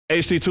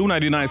HT2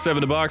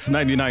 99.7 The Box,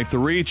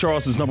 99.3,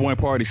 Charleston's #1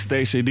 party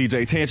station.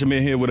 DJ Tantrum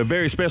in here with a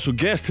very special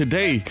guest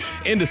today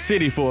in the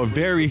city for a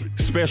very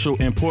special,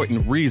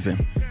 important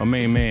reason. My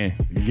main man,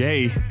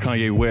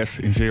 Kanye West,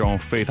 is here on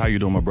Faith. How you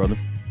doing, my brother?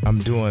 I'm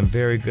doing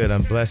very good.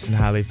 I'm blessed and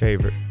highly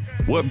favored.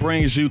 What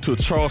brings you to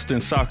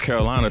Charleston, South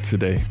Carolina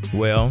today?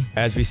 Well,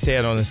 as we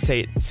said on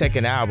the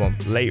second album,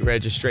 late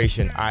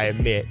registration, I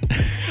admit.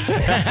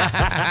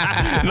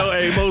 No,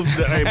 most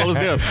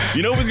definitely.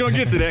 You know we're going to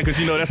get to that because,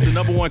 you know, that's the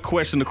 #1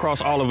 question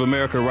across all of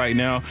America right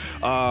now.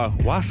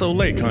 Why so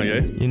late,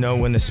 Kanye? You know,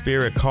 when the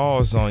Spirit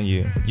calls on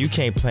you, you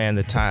can't plan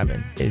the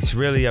timing. It's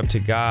really up to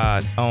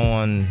God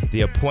on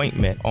the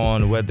appointment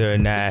on whether or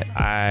not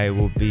I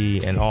will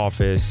be in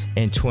office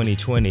in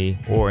 2020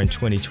 or in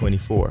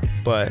 2024.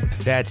 But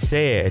that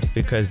said,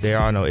 because there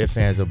are no ifs,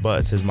 ands, or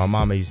buts, as my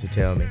mama used to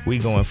tell me, we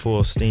going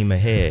full steam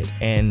ahead.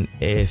 And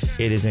if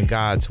it is in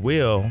God's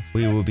will,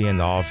 we will be in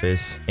the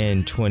office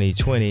in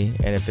 2020.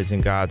 And if it's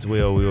in God's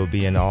will, we will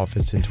be in the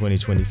office in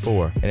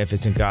 2024. And if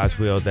it's in God's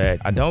will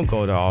that I don't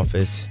go to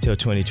office till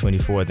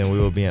 2024, then we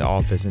will be in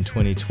office in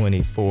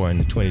 2024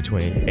 and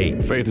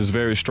 2028. Faith is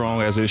very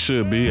strong, as it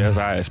should be, as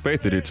I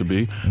expected it to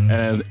be. And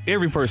as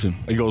every person,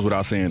 it goes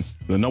without saying,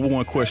 the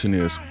 #1 question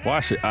is,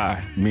 why should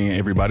I, me and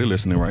everybody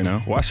listening right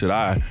now, why should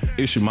I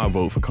issue my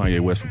vote for Kanye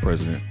West for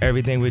president?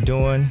 Everything we're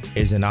doing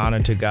is an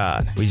honor to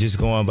God. We just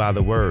going by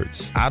the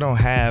words. I don't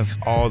have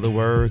all the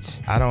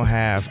words. I don't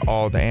have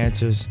all the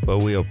answers, but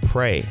we'll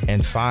pray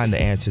and find the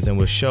answers, and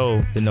we'll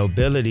show the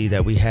nobility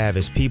that we have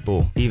as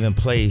people, even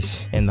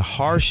placed in the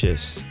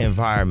harshest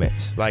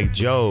environments like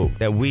Job,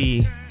 that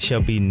we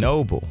shall be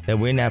noble, that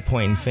we're not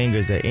pointing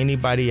fingers at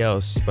anybody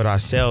else but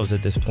ourselves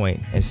at this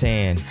point and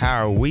saying,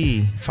 how are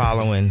we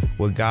following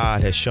what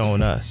God has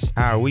shown us?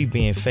 How are we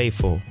being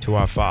faithful to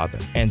our Father?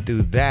 And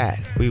through that,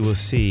 we will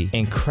see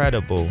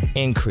incredible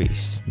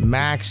increase,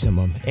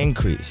 maximum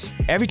increase.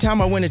 Every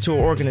time I went into an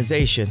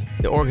organization,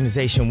 the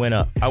organization went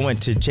up. I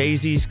went to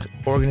Jay-Z's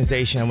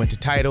organization, I went to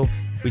Tidal,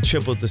 we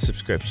tripled the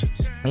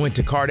subscriptions. I went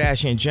to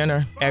Kardashian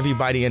Jenner,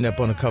 everybody ended up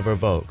on the cover of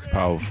Vogue.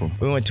 Powerful.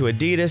 We went to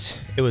Adidas,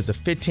 it was a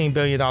 $15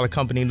 billion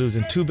company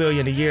losing $2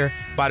 billion a year.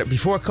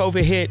 Before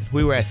COVID hit,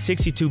 we were at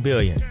 $62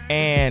 billion.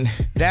 And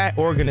that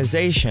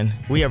organization,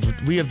 we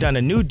have done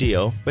a new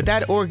deal, but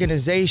that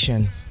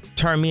organization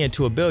turned me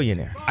into a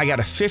billionaire. I got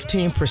a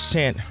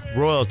 15%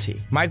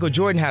 royalty. Michael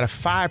Jordan had a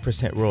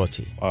 5%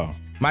 royalty. Wow.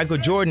 Michael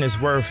Jordan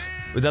is worth,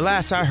 the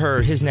last I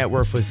heard, his net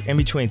worth was in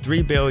between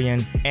 $3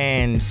 billion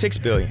and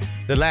 $6 billion.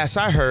 The last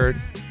I heard,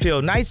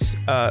 Phil Knight's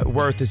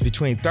worth is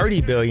between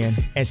 $30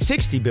 billion and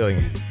 $60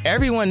 billion.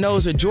 Everyone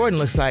knows what Jordan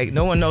looks like.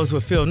 No one knows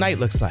what Phil Knight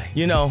looks like.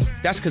 You know,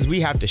 that's because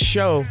we have to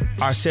show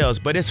ourselves,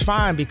 but it's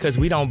fine because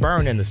we don't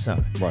burn in the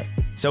sun. Right.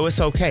 So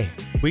it's okay.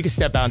 We can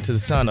step out into the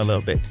sun a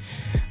little bit.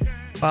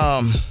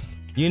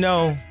 You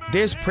know,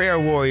 there's prayer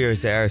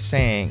warriors that are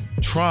saying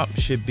Trump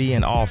should be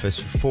in office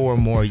for 4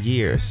 more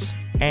years.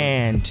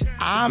 And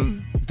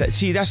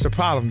see, that's the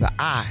problem,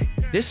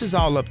 this is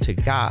all up to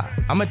God.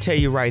 I'm gonna tell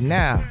you right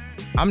now,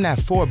 I'm not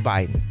for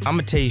Biden. I'm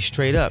gonna tell you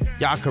straight up.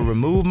 Y'all could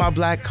remove my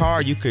black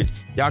card.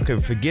 Y'all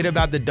could forget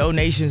about the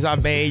donations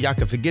I've made. Y'all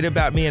could forget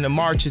about me in the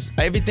marches.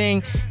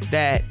 Everything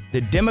that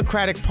the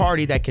Democratic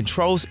Party that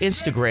controls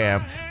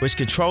Instagram, which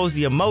controls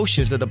the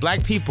emotions of the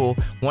black people,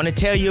 want to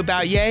tell you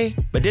about,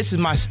 but this is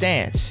my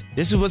stance.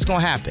 This is what's gonna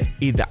happen.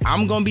 Either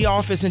I'm gonna be in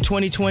office in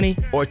 2020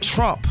 or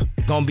Trump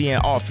gonna be in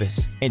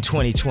office in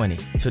 2020.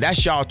 So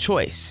that's y'all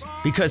choice.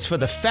 Because for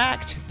the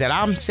fact that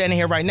I'm standing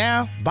here right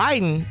now,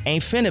 Biden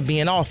ain't finna be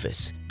in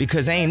office,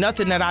 because ain't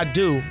nothing that I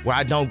do where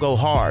I don't go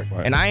hard.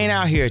 Right. And I ain't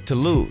out here to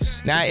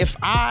lose. Now, if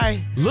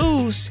I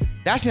lose,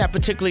 that's not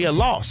particularly a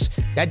loss.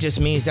 That just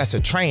means that's a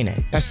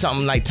training. That's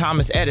something like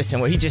Thomas Edison,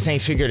 where he just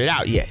ain't figured it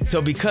out yet.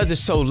 So because it's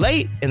so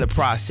late in the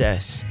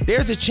process,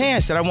 there's a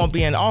chance that I won't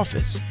be in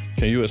office.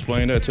 Can you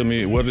explain that to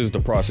me? What is the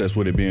process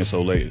with it being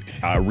so late?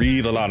 I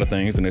read a lot of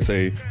things and they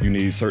say you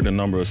need a certain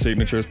number of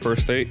signatures per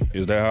state.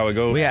 Is that how it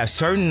goes? We have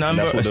certain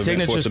number of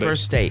signatures per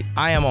state.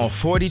 I am on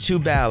 42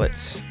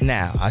 ballots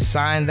now. I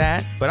signed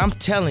that, but I'm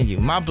telling you,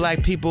 my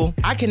black people,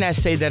 I cannot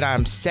say that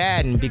I'm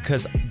saddened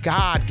because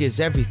God gives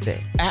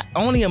everything.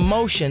 Only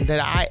emotion that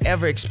I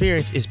ever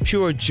experience is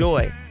pure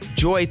joy.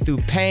 Joy through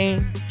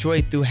pain,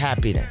 joy through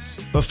happiness.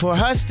 But for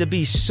us to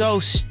be so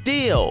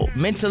still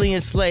mentally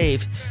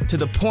enslaved to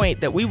the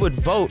point that we would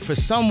vote for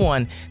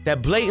someone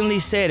that blatantly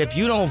said, if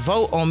you don't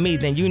vote on me,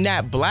 then you're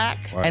not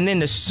black. Right. And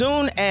then as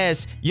soon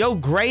as your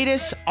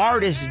greatest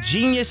artist,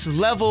 genius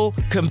level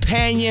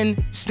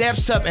companion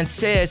steps up and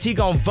says he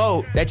gonna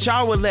vote, that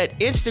y'all would let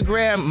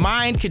Instagram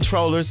mind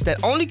controllers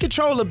that only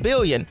control 1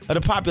 billion of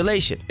the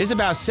population. It's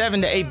about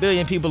 7 to 8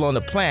 billion people on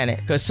the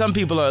planet, because some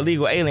people are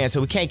illegal aliens,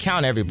 so we can't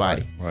count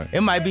everybody. Right.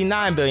 It might be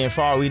 9 billion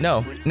for all we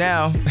know.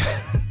 Now,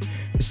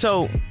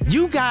 so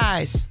you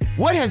guys,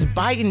 what has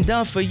Biden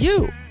done for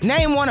you?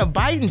 Name one of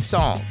Biden's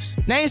songs.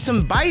 Name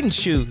some Biden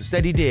shoes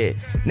that he did.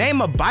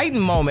 Name a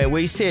Biden moment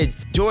where he said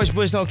George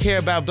Bush don't care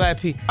about black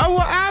people. Oh,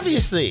 well,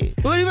 obviously.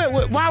 What do you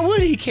mean? Why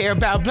would he care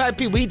about black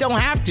people? He don't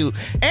have to.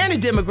 And the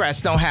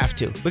Democrats don't have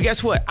to. But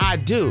guess what? I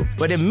do.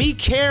 But in me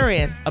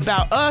caring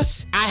about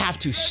us, I have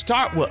to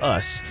start with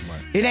us. Right.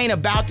 It ain't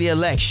about the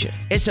election.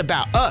 It's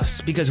about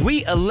us, because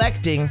we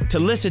electing to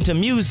listen to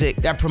music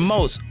that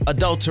promotes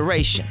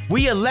adulteration.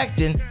 We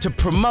electing to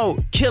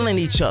promote killing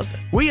each other.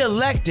 We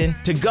electing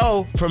to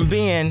go from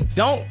being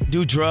don't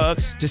do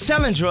drugs to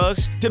selling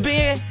drugs to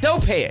being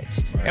dope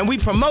heads. Right. And we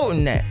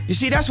promoting that. You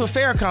see, that's what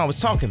Farrakhan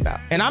was talking about.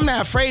 And I'm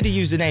not afraid to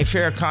use the name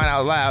Farrakhan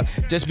out loud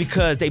just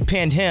because they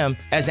pinned him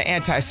as an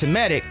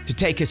anti-Semitic to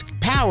take his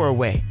power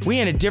away.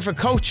 We in a different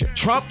culture.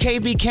 Trump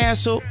can't be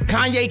canceled.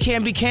 Kanye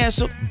can't be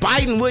canceled.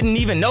 Biden wouldn't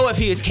even know if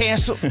he is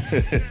canceled. All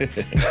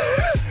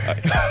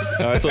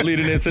right, so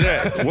leading into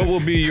that, what will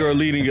be your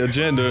leading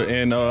agenda?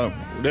 And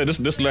this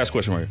is the last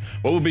question right here.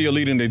 What will be your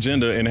leading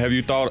agenda, and have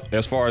you thought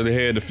as far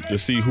ahead to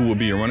see who will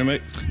be your running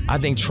mate? I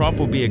think Trump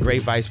will be a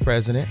great vice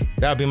president.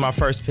 That would be my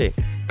first pick.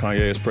 Kanye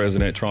is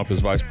president, Trump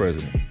is vice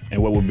president.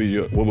 And what would be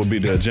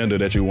the agenda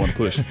that you want to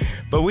push?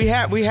 But we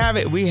have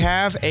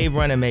a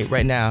running mate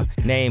right now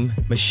named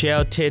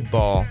Michelle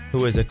Tidball,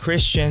 who is a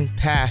Christian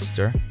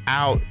pastor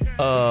out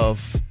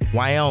of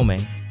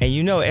Wyoming. And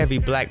you know every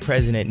black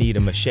president need a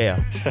Michelle.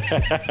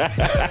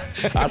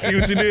 I see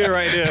what you did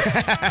right there.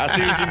 I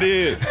see what you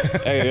did.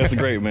 Hey, that's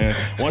great, man.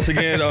 Once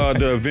again,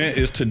 the event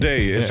is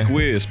today. It's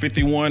Quiz,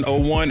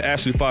 5101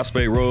 Ashley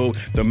Phosphate Road.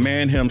 The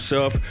man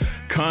himself,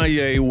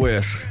 Kanye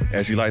West,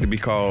 as he like to be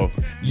called.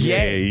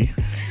 Yay.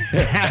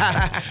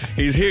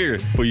 He's here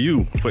for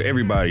you, for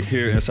everybody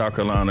here in South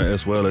Carolina,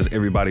 as well as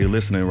everybody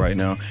listening right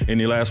now.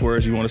 Any last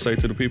words you want to say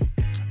to the people?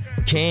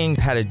 King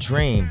had a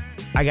dream.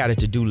 I got a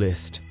to-do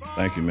list.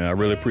 Thank you, man. I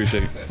really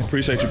appreciate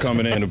you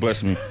coming in and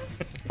blessing me.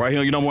 Right here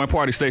on your #1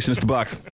 party station, it's The Box.